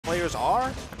players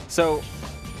are. So,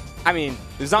 I mean,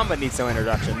 Zomba needs no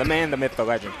introduction. The man, the myth, the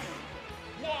legend.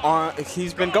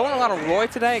 He's been going a lot of Roy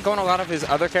today, going a lot of his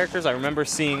other characters. I remember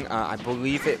seeing, I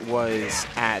believe it was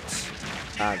at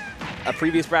a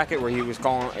previous bracket where he was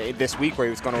going, this week where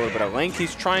he was going a little bit of Link.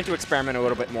 He's trying to experiment a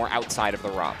little bit more outside of the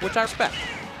ROP, which I respect.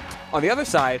 On the other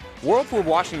side, Whirlpool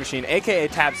WashingMachine, a.k.a.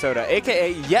 Tab Soda,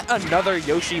 a.k.a. yet another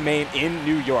Yoshi main in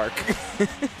New York.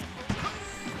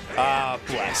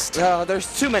 Blessed.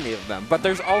 There's too many of them, but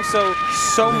there's also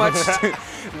so much.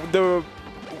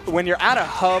 When you're at a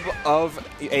hub of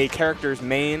a character's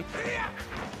main,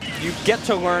 you get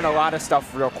to learn a lot of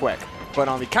stuff real quick. But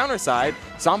on the counter side,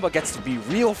 Zomba gets to be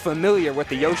real familiar with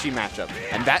the Yoshi matchup,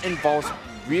 and that involves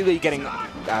really getting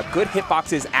good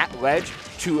hitboxes at ledge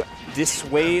to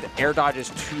dissuade air dodges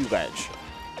to ledge,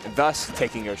 thus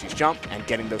taking Yoshi's jump and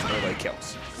getting those melee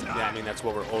kills. Yeah, I mean, that's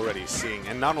what we're already seeing.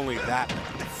 And not only that,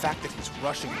 the fact that he's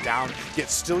rushing down,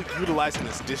 yet still utilizing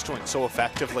this disjoint so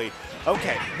effectively.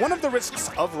 Okay, one of the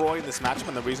risks of Roy in this matchup,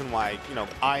 and the reason why, you know,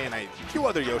 I and a few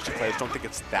other Yoshi players don't think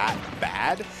it's that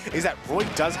bad, is that Roy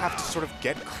does have to sort of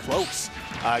get close.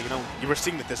 You know, you were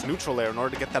seeing that this neutral layer, in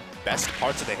order to get the best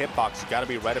parts of the hitbox, you got to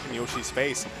be right up in Yoshi's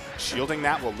face. Shielding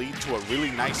that will lead to a really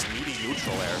nice, meaty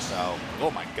neutral layer, so, oh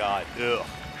my god, ugh.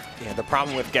 Yeah, the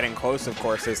problem with getting close, of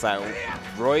course, is that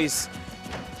Roy's,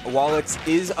 while it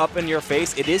is up in your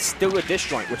face, it is still a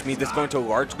disjoint, which means it's going to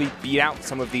largely beat out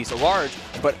some of these large,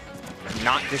 but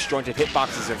not disjointed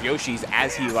hitboxes of Yoshi's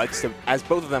as he likes to, as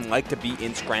both of them like to be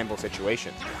in scramble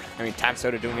situations. I mean, Tab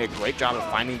Soda doing a great job of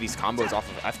finding these combos off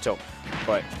of F-tilt,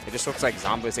 but it just looks like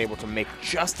Zomba is able to make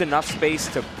just enough space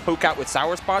to poke out with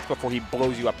sour spots before he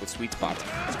blows you up with sweet spots.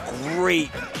 It's a great,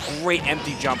 great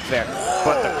empty jump there,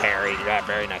 but the parry, yeah,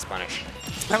 very nice punish.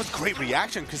 That was great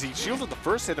reaction because he shielded the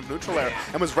first hit of neutral air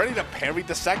and was ready to parry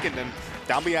the second, and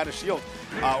down be out of shield,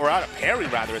 or out of parry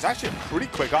rather, is actually a pretty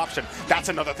quick option. That's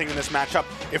another thing in this matchup.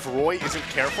 If Roy isn't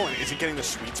careful and isn't getting the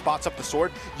sweet spots up the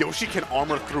sword, Yoshi can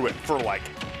armor through it for like,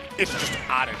 it's just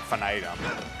ad infinitum.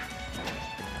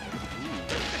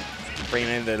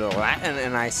 Bringing in the Latin,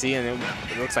 and I see, and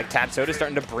it looks like Tab Soda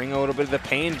starting to bring a little bit of the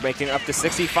pain, making it up to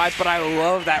 65, but I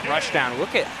love that rush down.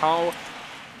 Look at how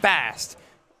fast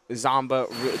Zomba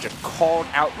really just called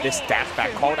out this dash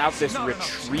back, called out this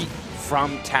retreat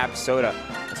from Tab Soda,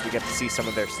 as we get to see some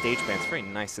of their stage bans. Very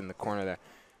nice in the corner there.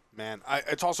 Man,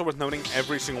 it's also worth noting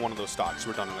every single one of those stocks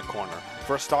were done in the corner.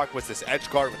 First stock was this edge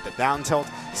guard with the down tilt.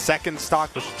 Second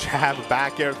stock was jab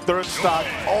back air. Third stock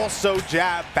also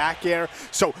jab back air.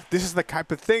 So this is the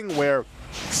type of thing where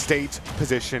stage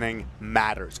positioning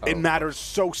matters. It matters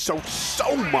so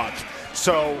much.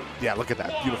 So, yeah, look at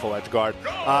that. Beautiful edge guard.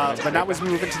 But now as we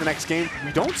move into the next game,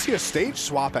 we don't see a stage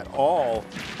swap at all.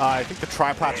 I think the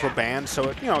triplats were banned, so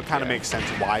it, it kind of makes sense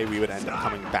why we would end up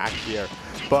coming back here.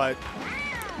 But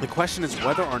the question is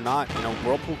whether or not,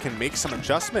 Whirlpool can make some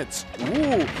adjustments.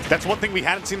 Ooh, that's one thing we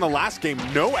hadn't seen the last game.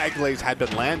 No egg lays had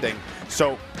been landing.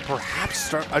 So perhaps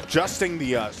start adjusting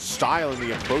the style and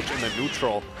the approach in the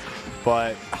neutral.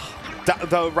 But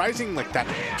the rising, like that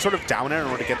sort of down air in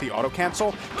order to get the auto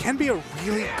cancel can be a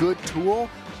really good tool.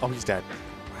 Oh, he's dead.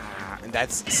 And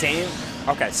that's same.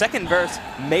 Okay, second verse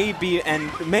may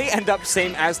end up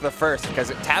same as the first, because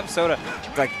at Tab Soda,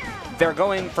 like, they're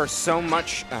going for so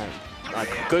much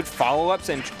good follow-ups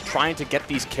and trying to get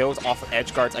these kills off of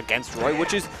edge guards against Roy,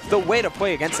 which is the way to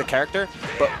play against the character.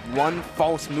 But one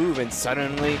false move and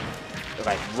suddenly,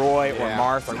 like Roy or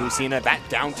Marth or Lucina, that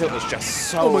down tilt is just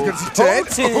so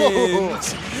potent.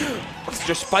 It's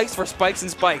just spikes for spikes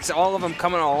and spikes, all of them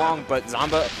coming along, but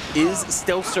Zomba is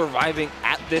still surviving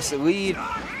at this lead.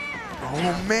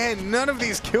 Oh man, none of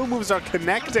these kill moves are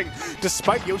connecting,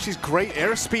 despite Yoshi's great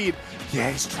airspeed. Yeah,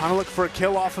 he's trying to look for a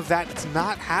kill off of that. It's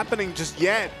not happening just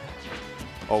yet.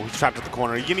 Oh, he's trapped at the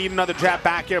corner. You need another jab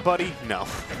back air, buddy? No.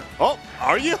 Oh,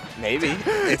 are you? Maybe.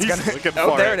 It's gonna looking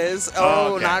oh, for there it is.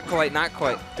 Oh, okay. Not quite, not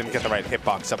quite. Didn't get the right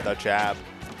hitbox up that jab.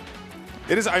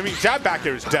 It is, I mean, jab back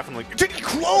air is definitely.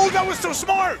 Oh, that was so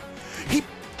smart!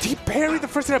 He parried the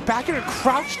first hit of back air and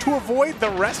crouched to avoid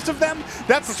the rest of them.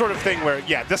 That's the sort of thing where,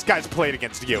 yeah, this guy's played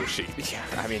against Yoshi. Yeah,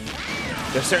 I mean,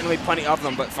 there's certainly plenty of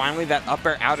them, but finally that up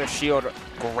air out of shield,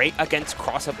 great against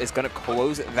cross-up, is going to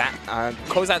close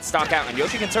that stock out. And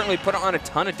Yoshi can certainly put on a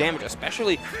ton of damage,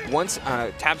 especially once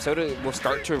Tab Soda will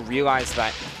start to realize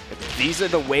that these are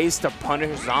the ways to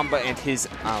punish Zomba and his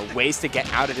ways to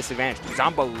get out of disadvantage.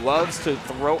 Zomba loves to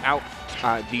throw out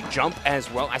the jump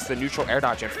as well as the neutral air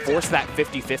dodge and force that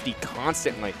 50-50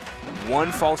 constantly.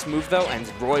 One false move though,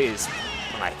 and Roy's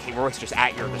just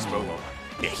at your disposal.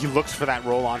 Yeah, he looks for that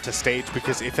roll onto stage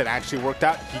because if it actually worked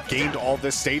out, he gained all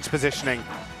this stage positioning.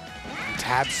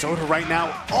 Tab Soda right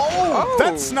now. Oh,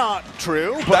 that's not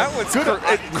true. But that was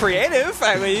good. Creative,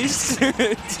 at least.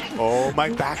 Oh,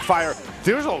 might backfire.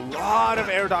 There's a lot of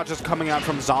air dodges coming out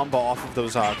from Zomba off of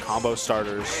those combo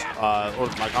starters, or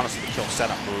like honestly the kill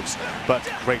setup moves. But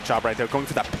great job right there, going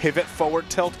for that pivot forward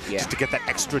tilt just to get that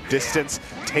extra distance.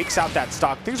 Takes out that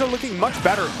stock. Things are looking much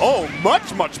better. Oh,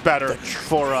 much better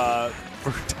for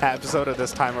Tab Soda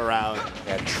this time around.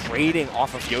 Yeah, trading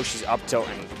off of Yoshi's up tilt,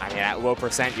 and I mean at low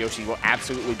percent, Yoshi will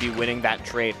absolutely be winning that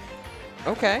trade.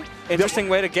 Okay, interesting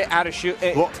way to get out of shoot.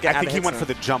 Well, I think he went for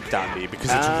the jump down B because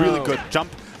it's really good.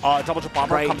 Jump, double jump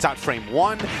bomber comes out frame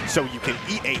 1, so you can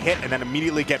eat a hit and then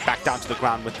immediately get back down to the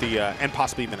ground with the, and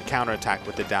possibly even a counter attack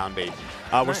with the down B.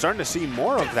 We're starting to see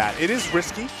more of that. It is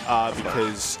risky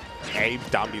because A,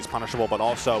 down B is punishable, but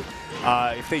also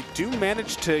if they do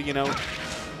manage to, you know,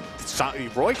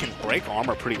 Roy can break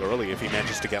armor pretty early if he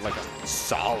manages to get like a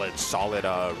solid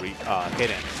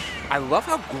hit in. I love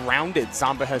how grounded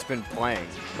Zomba has been playing.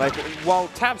 Like, while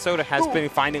Tab Soda has been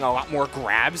finding a lot more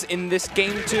grabs in this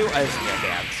game too, as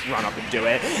just run up and do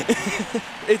it.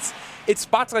 it's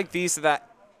spots like these that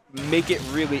make it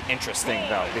really interesting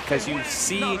though, because you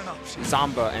see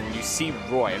Zomba and you see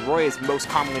Roy, and Roy is most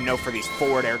commonly known for these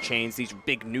forward air chains, these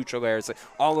big neutral airs,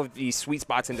 all of these sweet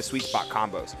spots into sweet spot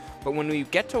combos. But when we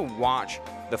get to watch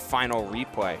the final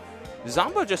replay,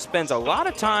 Zomba just spends a lot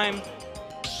of time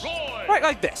right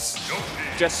like this.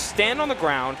 Just stand on the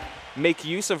ground, make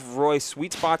use of Roy's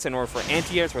sweet spots in order for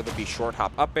anti-airs, whether it be short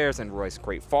hop up airs and Roy's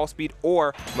great fall speed,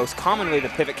 or most commonly the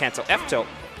pivot cancel F tilt,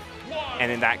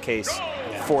 and in that case,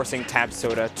 forcing Tab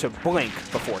Soda to blink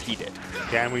before he did.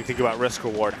 Yeah, and when you think about risk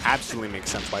reward, absolutely makes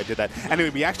sense why I did that.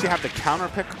 Anyway, we actually have the counter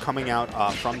pick coming out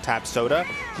from Tab Soda.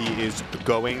 He is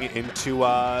going into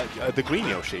the green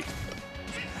Yoshi.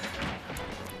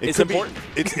 It's important.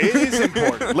 It is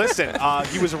important. Listen,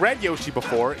 he was a red Yoshi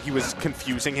before. He was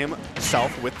confusing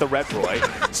himself with the red Roy.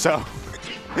 So,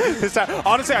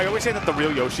 honestly, I always say that the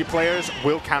real Yoshi players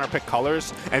will counterpick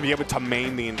colors and be able to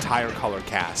main the entire color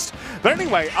cast. But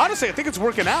anyway, honestly, I think it's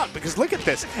working out because look at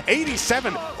this.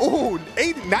 87, ooh,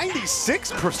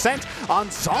 96% on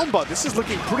Zomba. This is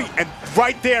looking pretty, and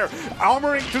right there,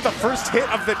 armoring through the first hit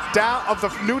of the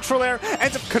neutral air,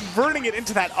 ends up converting it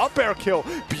into that up air kill.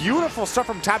 Beautiful stuff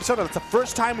from Tab Soda. That's the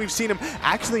first time we've seen him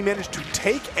actually manage to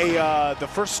take the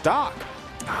first stock.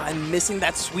 And missing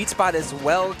that sweet spot as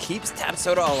well keeps Tab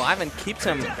Soda alive and keeps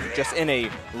him just in a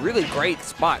really great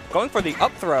spot. Going for the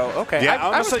up throw, okay, yeah,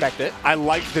 I respect it. I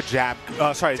like the jab,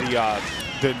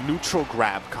 the neutral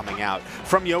grab coming out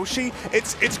from Yoshi.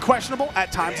 It's questionable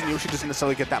at times, and Yoshi doesn't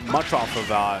necessarily get that much off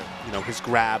of his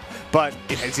grab, but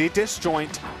it has a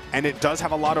disjoint, and it does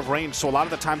have a lot of range. So a lot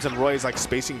of the times when Roy is like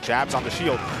spacing jabs on the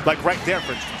shield, like right there,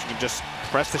 for instance, you can just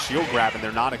press the shield grab and they're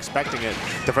not expecting it.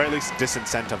 At the very least,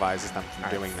 disincentivizes them from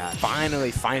doing that. Finally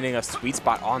finding a sweet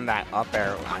spot on that up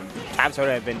air. Tab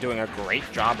Soda have been doing a great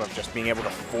job of just being able to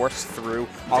force through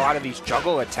a lot of these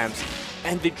juggle attempts.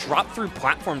 And the drop through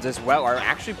platforms as well are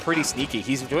actually pretty sneaky.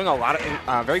 He's doing a lot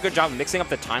of very good job mixing up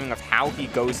the timing of how he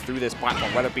goes through this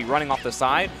platform, whether it be running off the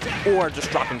side or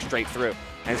just dropping straight through.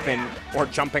 And it's been, or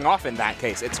jumping off in that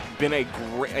case. It's been a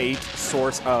great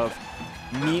source of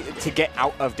to get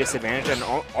out of disadvantage and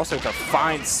also to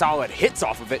find solid hits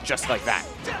off of it just like that.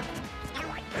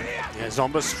 Yeah,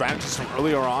 Zomba's strategies from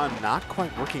earlier on not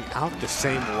quite working out the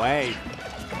same way.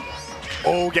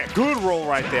 Oh, yeah, good roll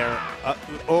right there.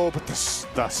 But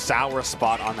the sour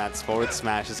spot on that forward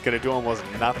smash is going to do almost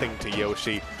nothing to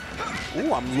Yoshi.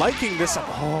 Ooh, I'm liking this.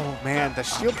 Oh, man, the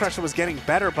shield pressure was getting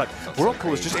better, but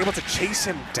Whirlpool was just able to chase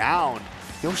him down.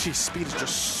 Yoshi's speed is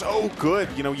just so good.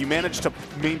 You know, you manage to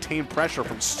maintain pressure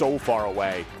from so far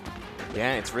away.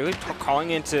 Yeah, it's really calling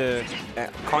into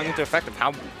effect of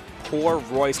how poor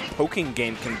Roy's poking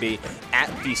game can be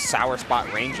at these sour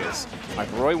spot ranges.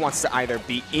 Like, Roy wants to either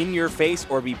be in your face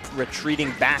or be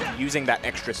retreating back using that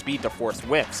extra speed to force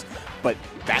whiffs. But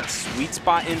that sweet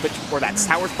spot in between, or that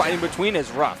sour spot in between, is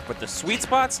rough. But the sweet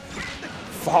spots,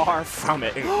 far from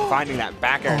it. Finding that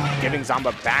back air, giving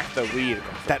Zomba back the lead.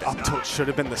 That up tilt should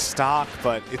have been the stock,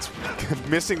 but it's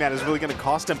missing that is really going to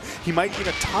cost him. He might need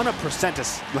a ton of percent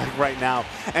like right now.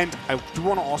 And I do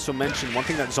want to also mention one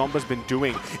thing that Zomba's been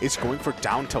doing is going for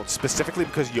down tilt, specifically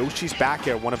because Yoshi's back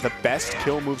air, one of the best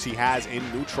kill moves he has in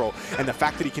neutral, and the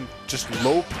fact that he can just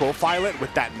low profile it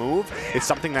with that move is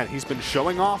something that he's been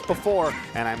showing off before,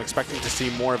 and I'm expecting to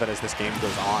see more of it as this game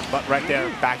goes on. But right there,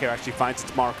 back air actually finds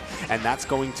its mark, and that's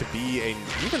going to be an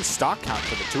even stock count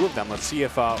for the two of them. Let's see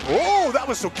if, oh, that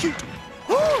was so cute.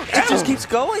 It just keeps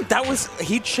going.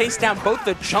 He chased down both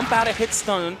the jump out of hit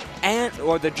stun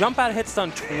or the jump out of hit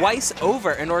stun twice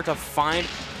over in order to find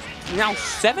now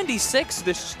 76,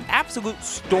 this absolute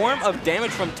storm of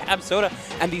damage from Tab Soda,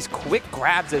 and these quick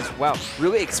grabs as well,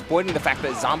 really exploiting the fact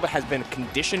that Zomba has been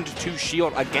conditioned to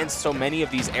shield against so many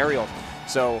of these aerials.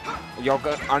 So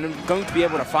I'm going to be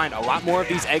able to find a lot more of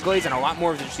these egg lays and a lot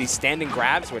more of just these standing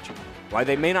grabs, which, while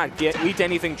they may not lead to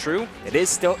anything true, it is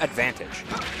still advantage.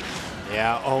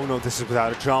 Yeah, oh no, this is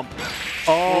without a jump.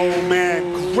 Oh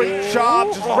man, great job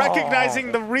just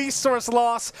recognizing the resource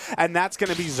loss. And that's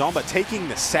going to be Zomba taking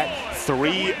the set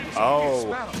 3-0.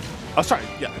 Oh, sorry,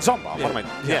 yeah, Zomba. Yeah. What am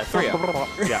I? Yeah,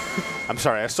 3-0. Yeah, I'm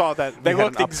sorry, I saw that. They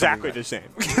looked exactly the same.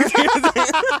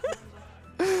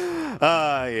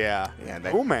 Yeah.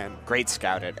 Oh man. Great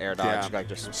scouted air dodge. Yeah, Like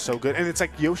just so good. And it's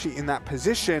like Yoshi in that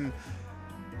position,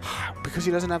 because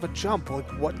he doesn't have a jump, like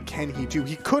what can he do?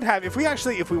 He could have, if we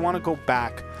want to go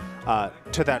back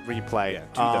to that replay. Yeah,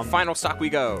 to the final stock we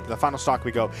go. The final stock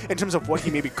we go. In terms of what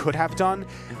he maybe could have done,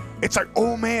 it's like,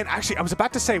 oh man, actually, I was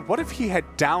about to say, what if he had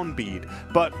down B'd?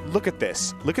 But look at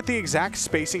this. Look at the exact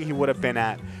spacing he would have been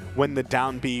at when the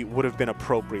down B would have been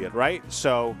appropriate, right?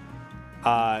 So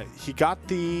he got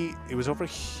it was over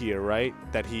here, right?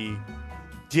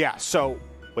 Yeah, so,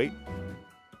 wait.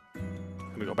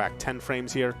 Let me go back 10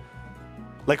 frames here.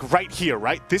 Like right here,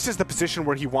 right? This is the position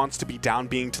where he wants to be down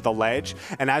being to the ledge.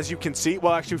 And as you can see,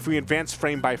 well, actually, if we advance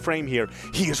frame by frame here,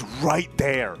 he is right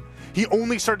there. He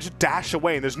only started to dash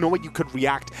away, and there's no way you could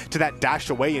react to that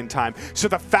dash away in time. So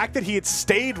the fact that he had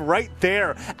stayed right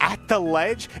there at the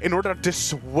ledge in order to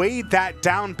dissuade that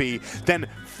down B, then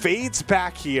fades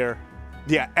back here.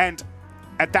 Yeah, and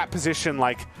at that position,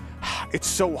 like, it's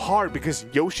so hard because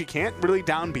Yoshi can't really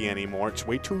down B anymore. It's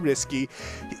way too risky.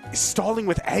 Stalling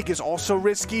with egg is also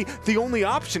risky. The only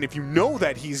option, if you know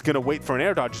that he's going to wait for an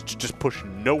air dodge, is to just push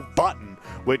no button,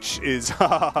 which is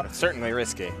certainly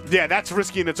risky. Yeah, that's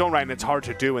risky in its own right, and it's hard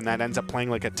to do, and that ends up playing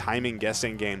like a timing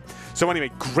guessing game. So anyway,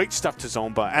 great stuff to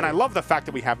Zomba, and I love the fact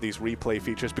that we have these replay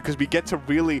features because we get to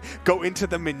really go into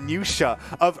the minutia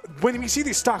of when we see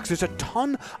these stocks. There's a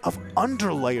ton of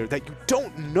underlayer that you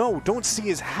don't see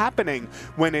is happening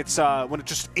when it's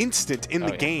just instant in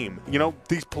the game. You know,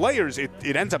 these players, it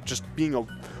ends up just being a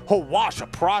whole wash, a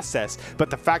process.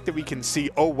 But the fact that we can see,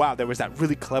 oh wow, there was that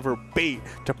really clever bait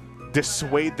to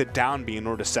dissuade the down B in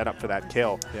order to set up for that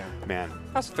kill. Yeah, man.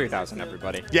 House of 3000,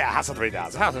 everybody. Yeah, House of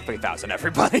 3000. House of 3000,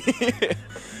 everybody.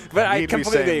 But I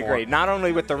completely agree. Not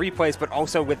only with the replays, but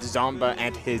also with Zomba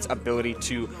and his ability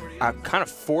to kind of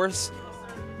force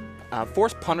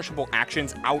punishable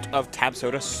actions out of Tab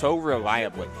Soda so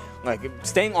reliably. Like,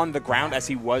 staying on the ground as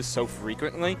he was so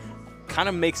frequently kind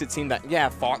of makes it seem that, yeah,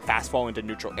 fast fall into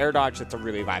neutral air dodge, that's a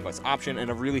really viable option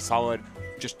and a really solid,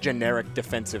 just generic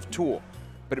defensive tool.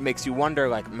 But it makes you wonder,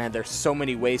 like, man, there's so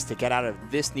many ways to get out of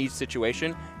this niche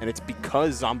situation, and it's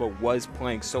because Zomba was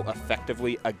playing so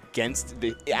effectively against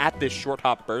at this short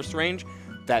hop burst range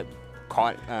that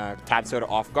caught Tab Soda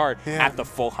off guard at the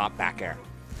full hop back air.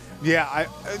 Yeah, I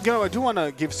do want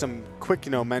to give some quick,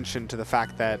 mention to the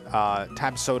fact that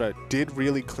Tab Soda did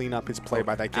really clean up his play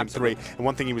by that game 3. And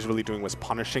one thing he was really doing was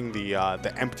punishing the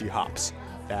empty hops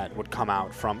that would come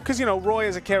out from, because Roy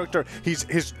as a character,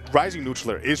 his rising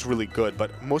neutral air is really good,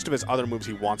 but most of his other moves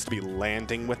he wants to be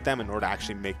landing with them in order to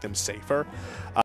actually make them safer.